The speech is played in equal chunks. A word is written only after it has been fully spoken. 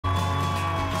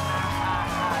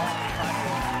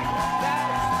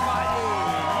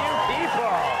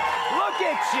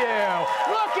you!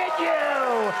 Look at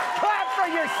you! Clap for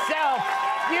yourself,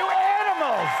 you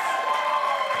animals!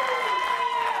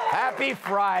 Happy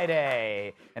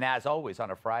Friday! And as always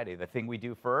on a Friday, the thing we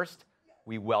do first,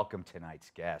 we welcome tonight's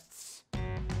guests.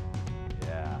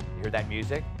 Yeah, you hear that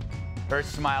music? Her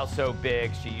smile's so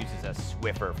big, she uses a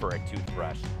Swiffer for a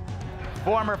toothbrush.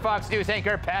 Former Fox News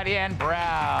anchor, Patty Ann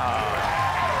Brown.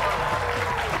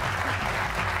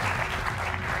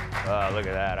 Oh, look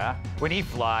at that, huh? When he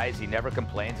flies, he never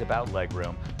complains about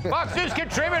legroom. Fox News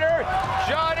contributor,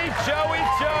 Johnny Joey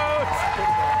Jones.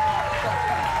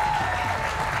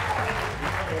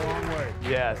 A long way.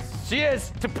 Yes, she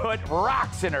is to put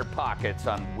rocks in her pockets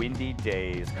on windy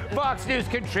days. Fox News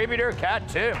contributor, Kat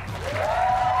Tim.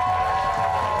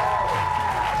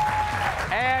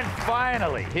 And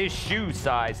finally, his shoe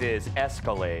size is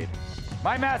Escalade.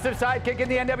 My massive sidekick in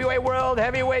the NWA World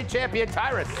Heavyweight Champion,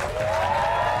 Tyrus.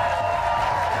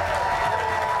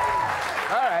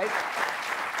 All right.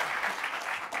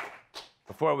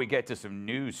 Before we get to some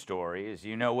news stories,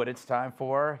 you know what it's time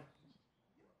for?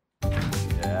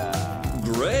 Yeah.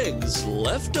 Greg's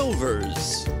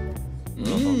Leftovers.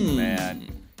 Oh, man.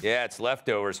 Yeah, it's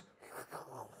leftovers.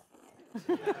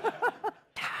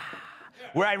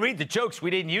 Where I read the jokes we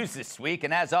didn't use this week,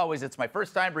 and as always, it's my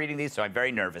first time reading these, so I'm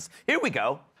very nervous. Here we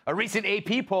go. A recent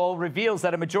AP poll reveals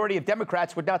that a majority of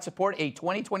Democrats would not support a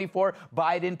 2024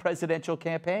 Biden presidential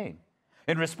campaign.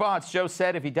 In response, Joe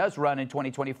said if he does run in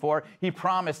 2024, he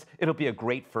promised it'll be a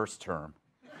great first term.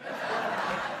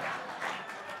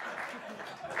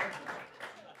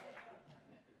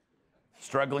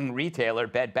 Struggling retailer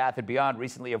Bed Bath & Beyond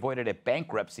recently avoided a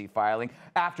bankruptcy filing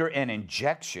after an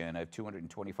injection of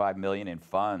 $225 million in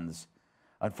funds.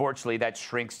 Unfortunately, that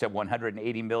shrinks to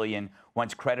 $180 million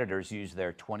once creditors use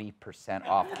their 20%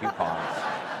 off coupons.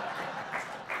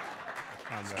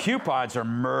 Coupons are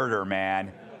murder,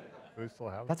 man. We still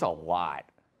have That's a lot.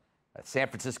 A San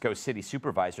Francisco city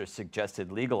supervisor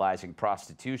suggested legalizing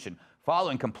prostitution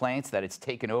following complaints that it's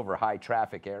taken over high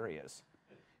traffic areas.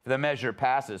 If the measure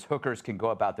passes, hookers can go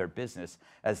about their business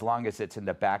as long as it's in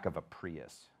the back of a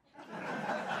Prius.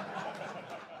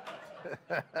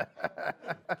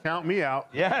 Count me out.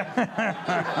 Yeah.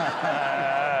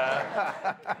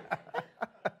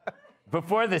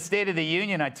 Before the State of the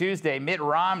Union on Tuesday, Mitt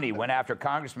Romney went after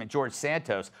Congressman George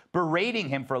Santos, berating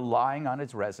him for lying on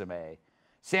his resume.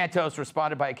 Santos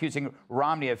responded by accusing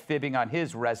Romney of fibbing on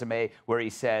his resume, where he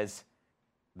says,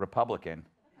 Republican.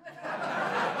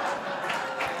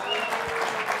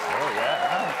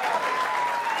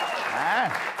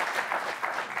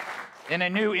 In a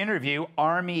new interview,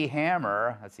 Armie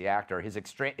Hammer, that's the actor, his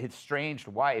estranged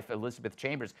wife, Elizabeth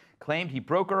Chambers, claimed he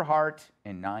broke her heart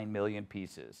in 9 million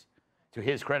pieces. To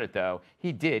his credit, though,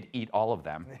 he did eat all of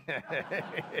them.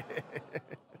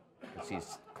 He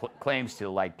claims to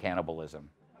like cannibalism.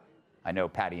 I know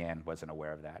Patty Ann wasn't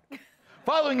aware of that.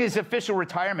 Following his official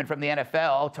retirement from the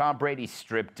NFL, Tom Brady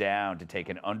stripped down to take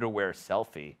an underwear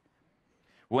selfie.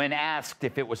 When asked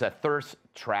if it was a thirst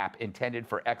trap intended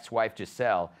for ex-wife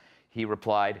Giselle, he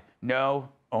replied, no,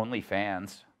 only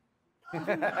fans.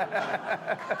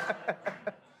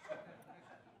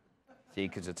 See,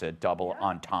 because it's a double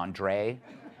entendre.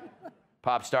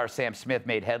 Pop star Sam Smith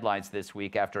made headlines this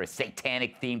week after a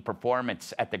satanic-themed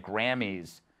performance at the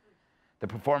Grammys. The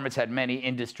performance had many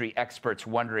industry experts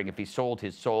wondering if he sold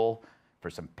his soul for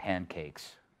some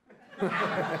pancakes. Because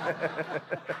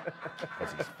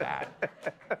he's fat.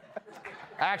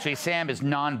 Actually, Sam is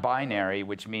non-binary,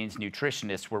 which means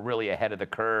nutritionists were really ahead of the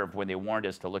curve when they warned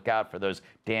us to look out for those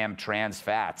damn trans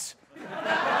fats.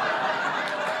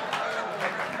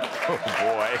 Oh,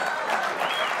 boy.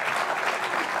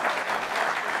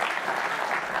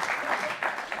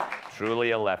 Truly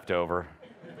a leftover.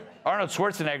 Arnold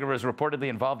Schwarzenegger was reportedly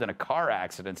involved in a car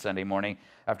accident Sunday morning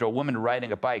after a woman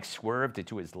riding a bike swerved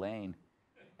into his lane.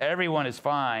 Everyone is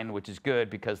fine, which is good,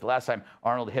 because the last time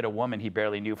Arnold hit a woman he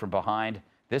barely knew from behind,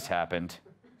 this happened.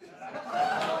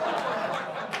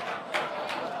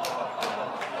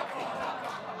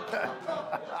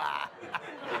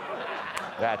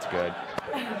 That's good.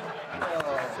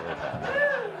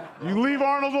 You leave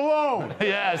Arnold alone.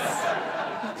 Yes.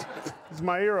 He's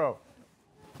my hero.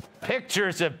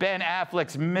 Pictures of Ben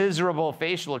Affleck's miserable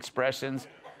facial expressions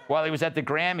while he was at the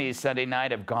Grammys Sunday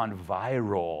night have gone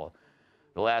viral.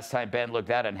 The last time Ben looked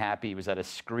that unhappy, he was at a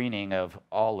screening of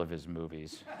all of his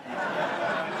movies.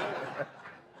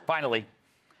 Finally,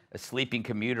 a sleeping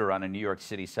commuter on a New York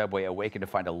City subway awakened to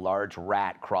find a large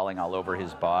rat crawling all over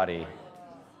his body.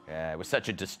 It was such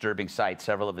a disturbing sight,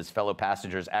 several of his fellow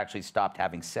passengers actually stopped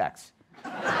having sex.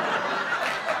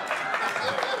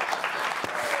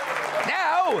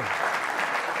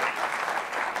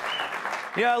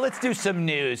 Yeah, let's do some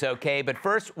news, okay? But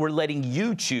first, we're letting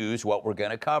you choose what we're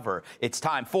going to cover. It's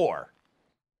time for...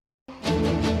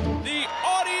 The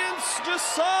audience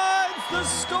decides the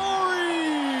story.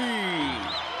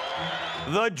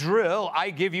 The drill. I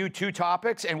give you 2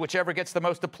 topics, and whichever gets the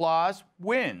most applause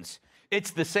wins.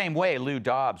 It's the same way Lou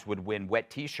Dobbs would win wet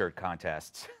T-shirt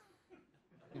contests.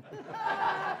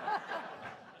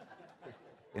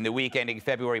 In the week ending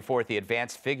February 4th, the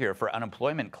advanced figure for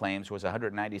unemployment claims was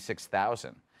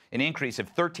 196,000, an increase of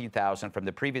 13,000 from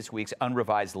the previous week's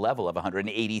unrevised level of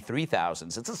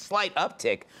 183,000. So it's a slight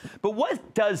uptick. But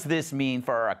what does this mean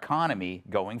for our economy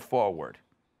going forward?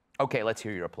 Okay, let's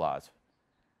hear your applause.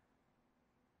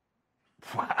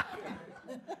 Wow,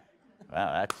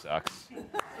 that sucks.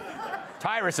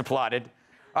 Tyrus applauded.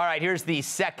 All right, here's the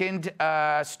second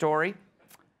story.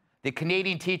 The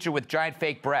Canadian teacher with giant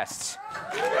fake breasts.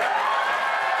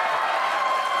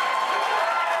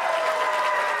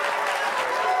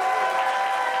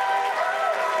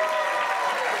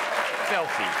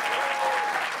 Filthy.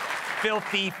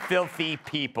 Filthy, filthy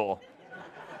people.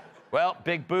 Well,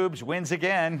 big boobs wins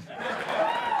again.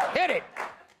 Hit it!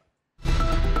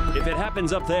 If it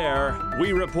happens up there,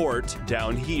 we report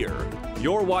down here.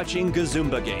 You're watching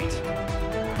GazumbaGate.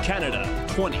 Canada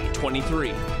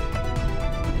 2023.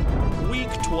 Week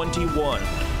 21.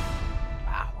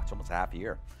 Wow, it's almost a half a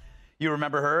year. You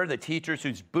remember her, the teachers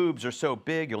whose boobs are so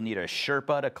big you'll need a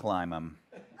Sherpa to climb them.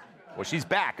 Well, she's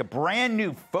back. A brand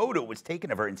new photo was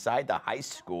taken of her inside the high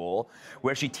school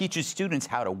where she teaches students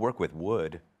how to work with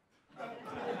wood.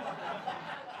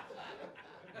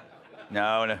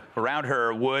 No, around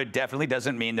her, wood definitely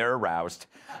doesn't mean they're aroused.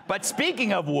 But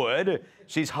speaking of wood,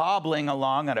 she's hobbling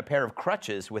along on a pair of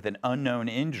crutches with an unknown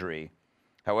injury.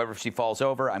 However, if she falls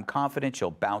over, I'm confident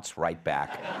she'll bounce right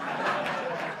back.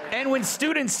 And when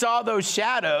students saw those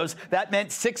shadows, that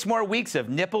meant 6 more weeks of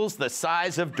nipples the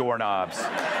size of doorknobs.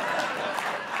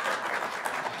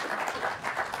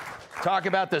 Talk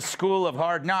about the school of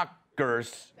hard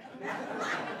knockers.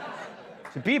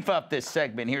 To beef up this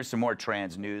segment, here's some more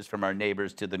trans news from our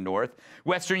neighbors to the north.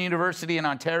 Western University in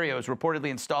Ontario is reportedly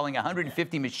installing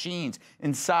 150 machines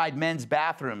inside men's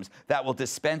bathrooms that will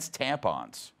dispense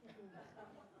tampons.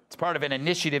 It's part of an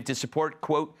initiative to support,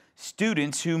 quote,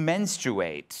 students who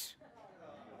menstruate.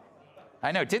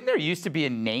 I know, didn't there used to be a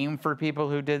name for people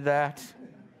who did that?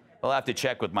 I'll have to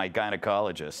check with my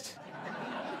gynecologist.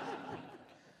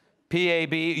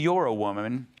 PAB, you're a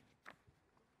woman.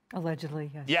 Allegedly,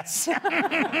 yes. Yes.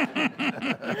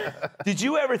 Did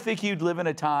you ever think you'd live in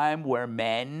a time where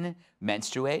men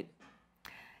menstruate?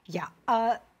 Yeah.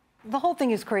 The whole thing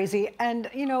is crazy. And,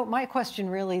 you know, my question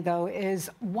really, though,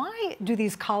 is why do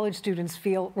these college students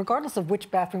feel, regardless of which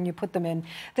bathroom you put them in,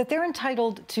 that they're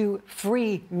entitled to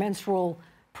free menstrual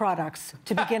products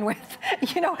to begin with?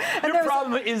 You know, and your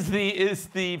problem is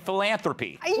the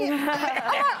philanthropy.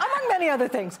 Among many other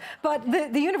things. But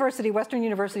the university, Western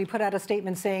University, put out a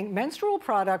statement saying menstrual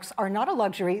products are not a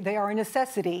luxury, they are a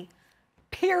necessity.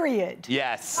 Period.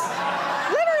 Yes.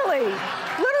 Literally,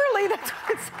 that's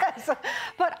what it says.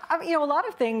 But, you know, a lot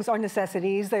of things are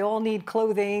necessities. They all need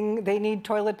clothing. They need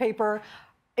toilet paper.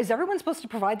 Is everyone supposed to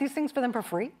provide these things for them for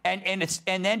free? And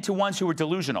then to ones who are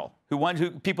delusional,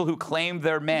 people who claim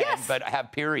they're men but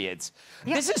have periods.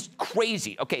 Yes. This is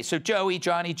crazy. Okay, so Joey,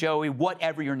 Johnny, Joey,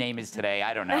 whatever your name is today,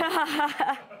 I don't know.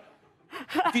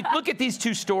 If you look at these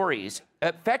 2 stories,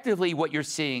 effectively what you're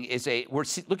seeing is we're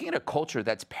looking at a culture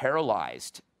that's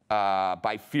paralyzed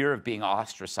by fear of being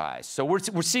ostracized. So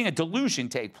we're seeing a delusion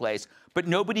take place, but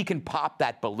nobody can pop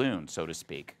that balloon, so to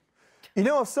speak. You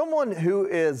know, as someone who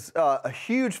is a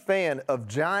huge fan of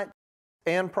giant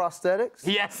and prosthetics,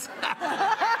 yes,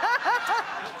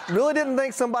 really didn't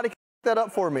think somebody could that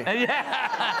up for me. Yeah.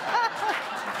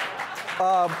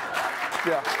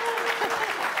 Yeah.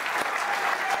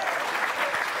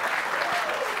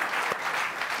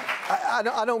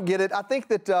 I don't get it. I think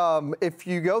that if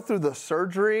you go through the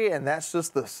surgery and that's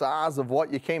just the size of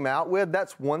what you came out with,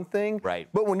 that's one thing. Right.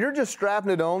 But when you're just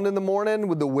strapping it on in the morning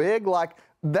with the wig, like,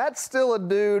 that's still a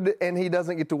dude and he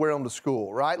doesn't get to wear them to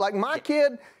school, right? Like, my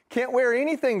kid can't wear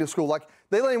anything to school. Like,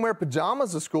 they let him wear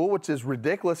pajamas to school, which is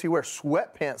ridiculous. He wears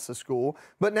sweatpants to school.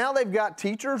 But now they've got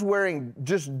teachers wearing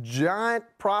just giant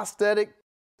prosthetic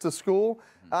to school.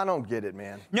 I don't get it,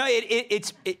 man. No,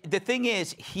 the thing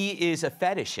is, he is a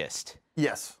fetishist.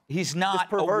 Yes. He's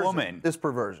not a woman. It's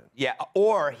perversion. Yeah,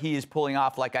 or he is pulling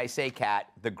off, like I say, Kat,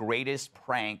 the greatest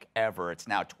prank ever. It's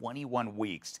now 21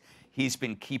 weeks. He's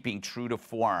been keeping true to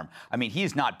form. I mean,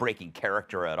 he's not breaking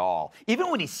character at all.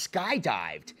 Even when he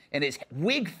skydived and his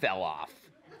wig fell off.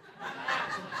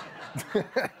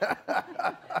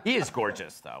 He is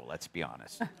gorgeous, though, let's be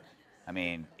honest. I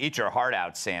mean, eat your heart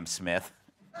out, Sam Smith.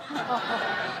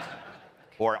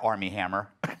 Or Army Hammer.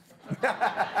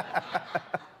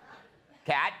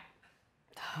 Kat?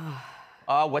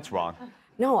 What's wrong?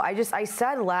 No, I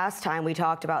said last time we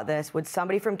talked about this, would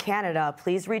somebody from Canada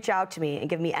please reach out to me and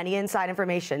give me any inside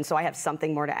information so I have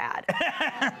something more to add?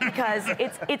 Because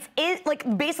it's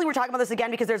like, basically we're talking about this again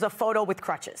because there's a photo with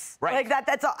crutches. Right. Like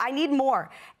that's all. I need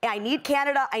more. I need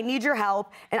Canada. I need your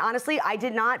help. And honestly, I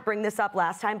did not bring this up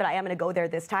last time, but I am going to go there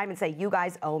this time and say you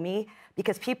guys owe me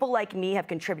because people like me have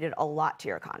contributed a lot to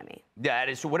your economy. Yeah, that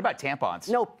is true. What about tampons?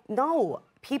 No.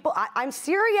 People, I'm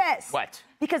serious. What?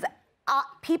 Because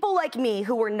people like me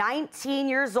who were 19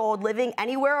 years old living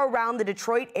anywhere around the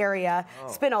Detroit area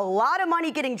spent a lot of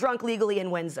money getting drunk legally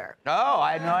in Windsor. Oh,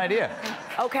 I had no idea.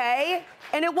 Okay?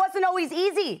 And it wasn't always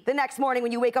easy the next morning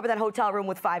when you wake up in that hotel room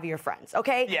with 5 of your friends,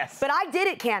 okay? Yes. But I did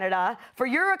it, Canada, for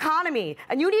your economy.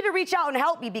 And you need to reach out and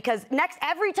help me because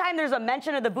every time there's a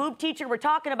mention of the boob teacher, we're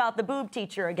talking about the boob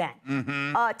teacher again.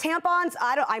 Mm-hmm. Tampons,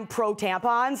 I'm pro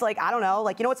tampons. Like, I don't know.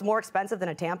 Like, you know what's more expensive than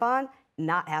a tampon?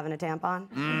 Not having a tampon.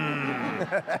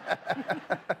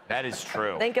 That is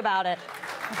true. Think about it.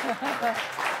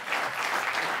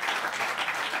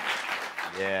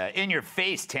 Yeah, in your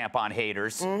face, tampon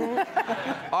haters.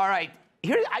 Mm-hmm. All right,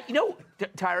 here, you know,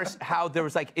 Tyrus, how there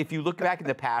was like, if you look back in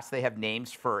the past, they have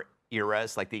names for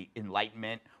eras, like the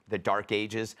Enlightenment, the Dark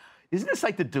Ages. Isn't this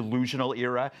like the delusional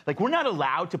era? Like, we're not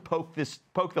allowed to poke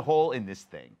the hole in this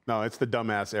thing. No, it's the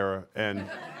dumbass era. And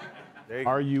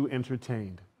are you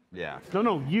entertained? Yeah.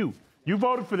 No, you. You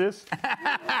voted for this.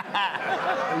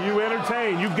 Are you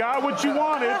entertained? You got what you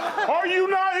wanted. Are you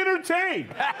not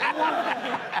entertained?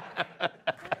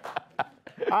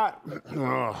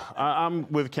 I'm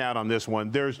with Kat on this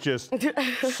one. There's just as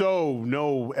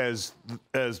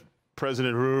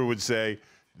President Ruru would say,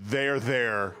 they're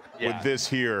there with this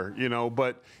here, you know.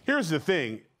 But here's the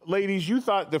thing. Ladies, you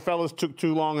thought the fellas took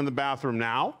too long in the bathroom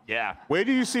now? Yeah. Wait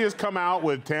till you see us come out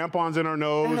with tampons in our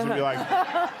nose and be like,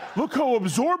 look how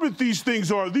absorbent these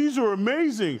things are. These are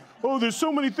amazing. Oh, there's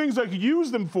so many things I could use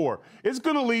them for. It's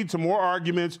going to lead to more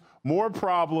arguments, more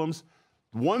problems.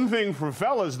 One thing for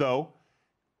fellas, though,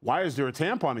 why is there a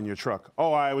tampon in your truck?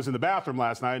 Oh, I was in the bathroom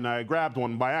last night and I grabbed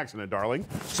one by accident, darling.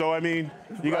 So, I mean,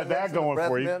 you got that going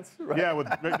for you. Mints, right? Yeah,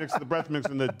 right next to the breath mints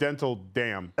and the dental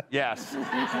dam. Yes.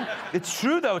 It's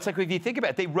true, though. It's like, if you think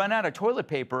about it, they run out of toilet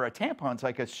paper. A tampon's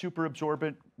like a super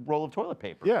absorbent roll of toilet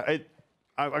paper. Yeah,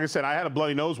 like I said, I had a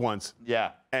bloody nose once.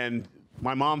 Yeah. And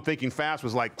my mom, thinking fast,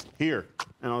 was like, here.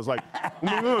 And I was like, oh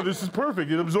my God, this is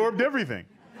perfect. It absorbed everything.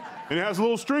 And it has a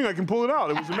little string. I can pull it out.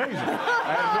 It was amazing.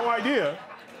 I had no idea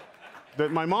that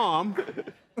my mom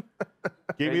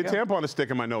gave me a tampon to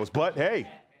stick in my nose. But, hey,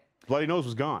 bloody nose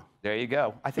was gone. There you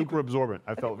go. I think Super absorbent.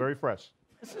 I felt very fresh.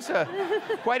 this is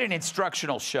quite an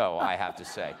instructional show, I have to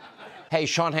say. Hey,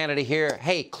 Sean Hannity here.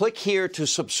 Hey, click here to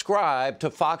subscribe to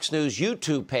Fox News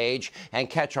YouTube page and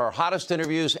catch our hottest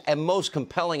interviews and most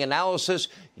compelling analysis.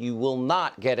 You will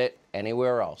not get it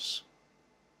anywhere else.